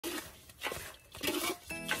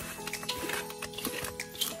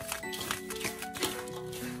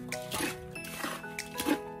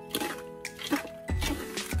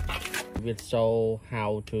will show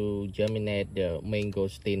how to germinate the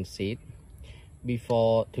mangosteen seed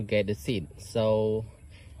before to get the seed. So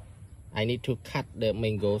I need to cut the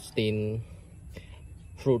mangosteen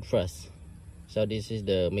fruit first. So this is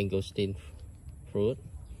the mangosteen fruit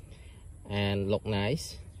and look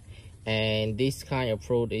nice, and this kind of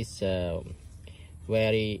fruit is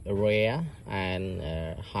very rare and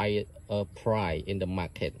high price in the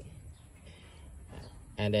market.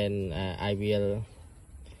 And then I will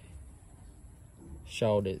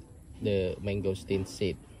show the mangosteen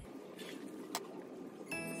seed.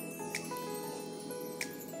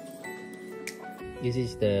 This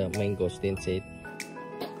is the mangosteen seed.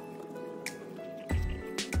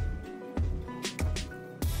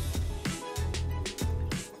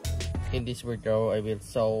 In this video, I will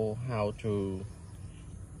show how to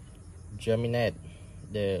germinate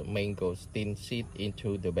the mangosteen seed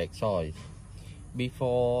into the back soil.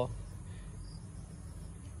 Before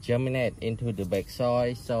germinate into the back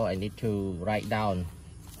soil, so I need to write down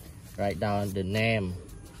the name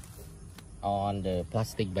on the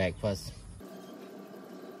plastic bag first.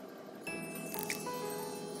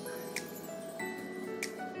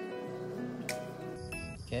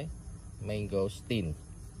 Okay, mangosteen.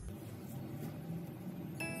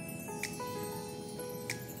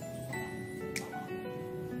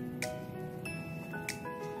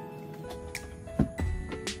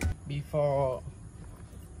 Before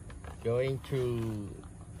going to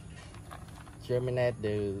germinate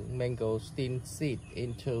the mangosteen seed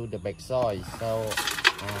into the back soil, so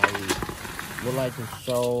I would like to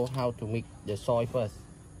show how to mix the soil first.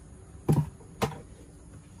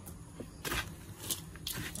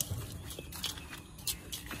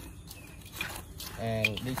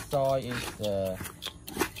 And this soil is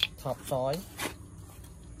top soil.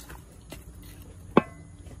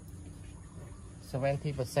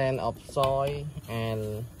 70% of soil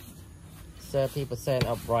and 30%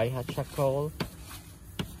 of dry charcoal.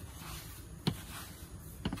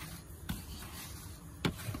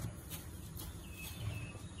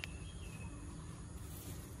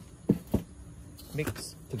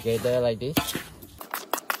 Mix together like this.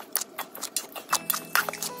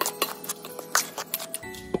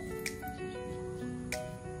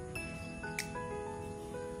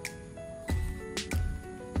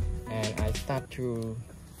 And I start to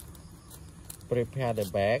prepare the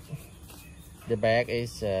bag. The bag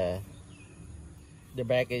is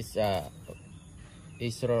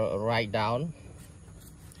right down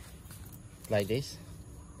like this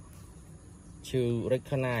to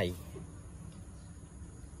recognize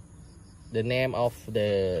the name of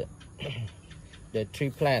the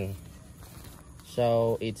tree plant,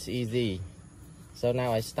 so it's easy. So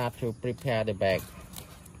now I start to prepare the bag.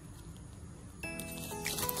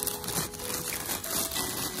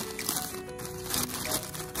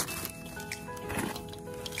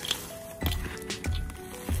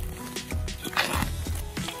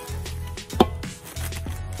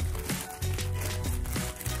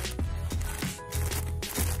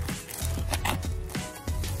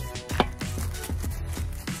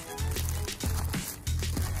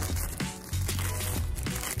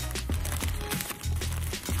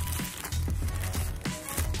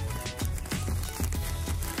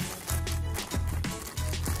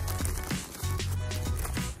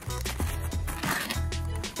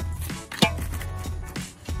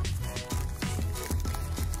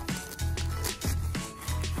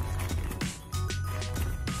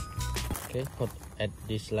 Okay, put at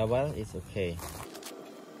this level, it's okay.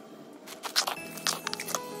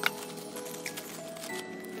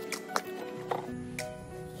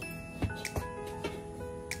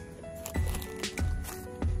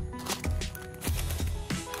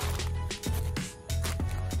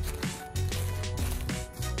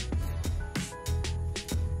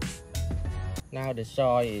 Now the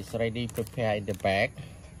soil is ready prepared in the bag,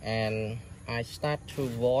 and I start to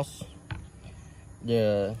wash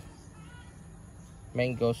the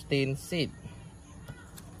mangosteen seed.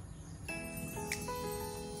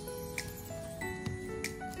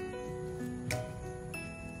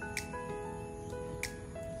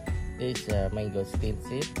 This mangosteen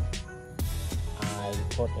seed I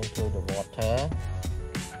put into the water.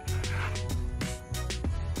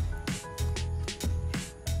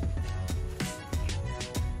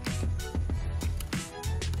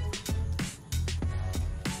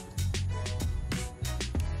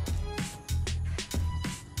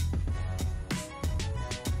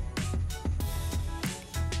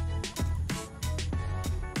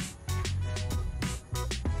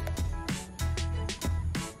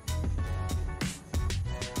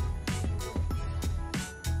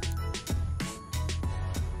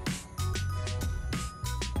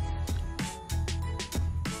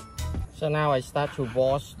 So now I start to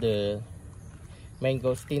wash the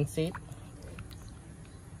mangosteen seed.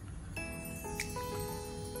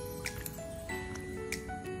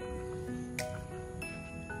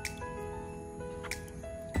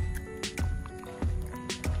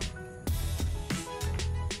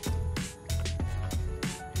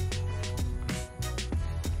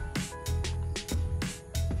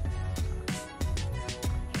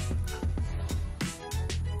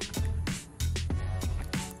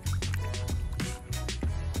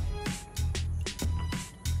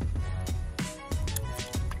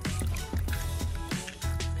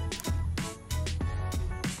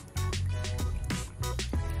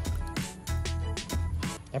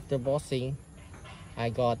 After washing, I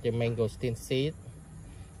got the mangosteen seed,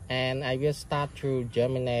 and I will start to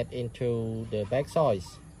germinate into the bag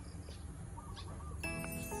soils. I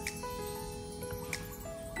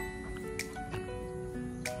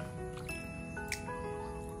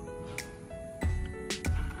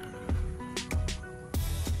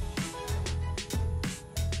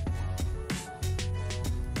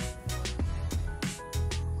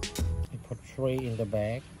put 3 in the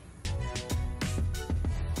bag.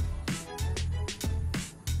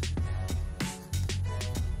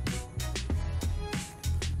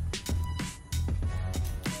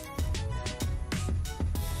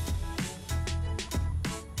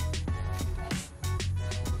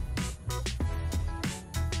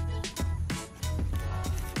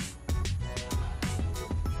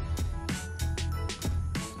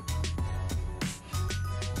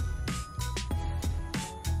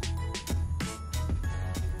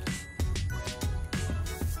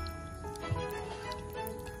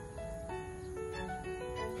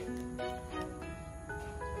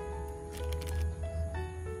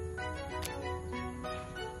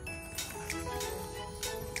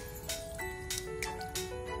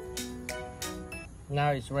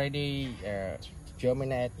 Now it's ready to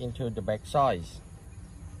germinate into the bag soils.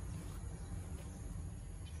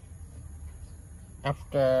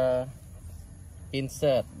 After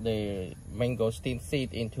insert the mangosteen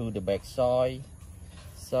seed into the bag soil,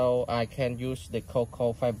 so I can use the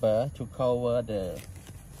cocoa fiber to cover the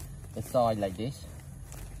soil like this.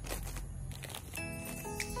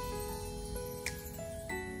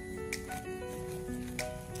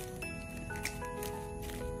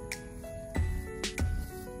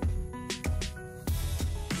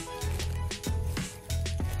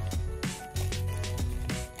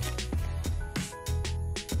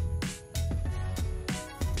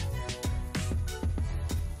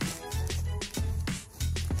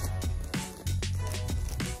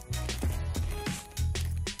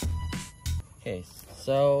 Okay,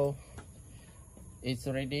 so it's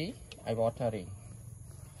ready. I water it.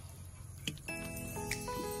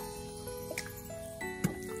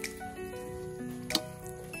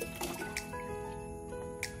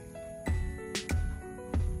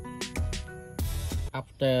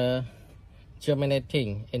 After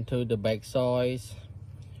germinating into the bag soils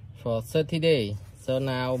for 30 days, so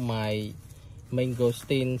now my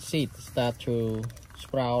mangosteen seeds start to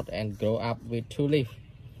sprout and grow up with 2 leaves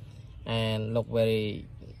and look very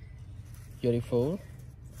beautiful.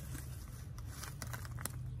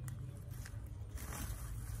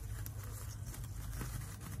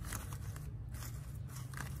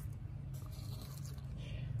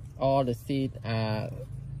 All the seeds are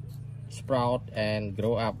sprout and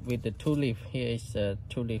grow up with the 2 leaf. Here is a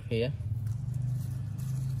 2 leaf here.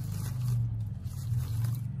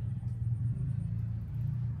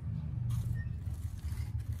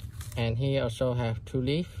 And here also have 2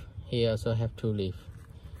 leaf. Here also have 2 leaf.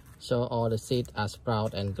 So all the seeds are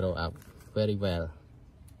sprout and grow up very well.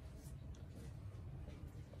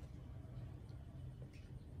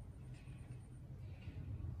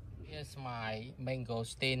 Here's my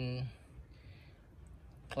mangosteen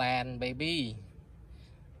plant baby.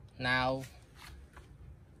 Now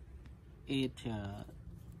it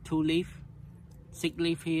 2 leaf, 6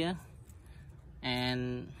 leaf here,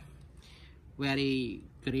 and very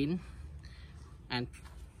green and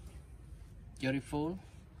beautiful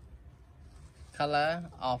color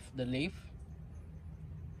of the leaf.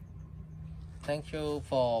 Thank you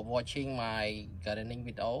for watching my gardening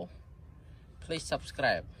video. Please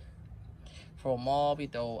subscribe for more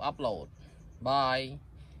video upload. Bye.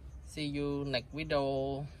 See you next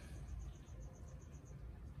video.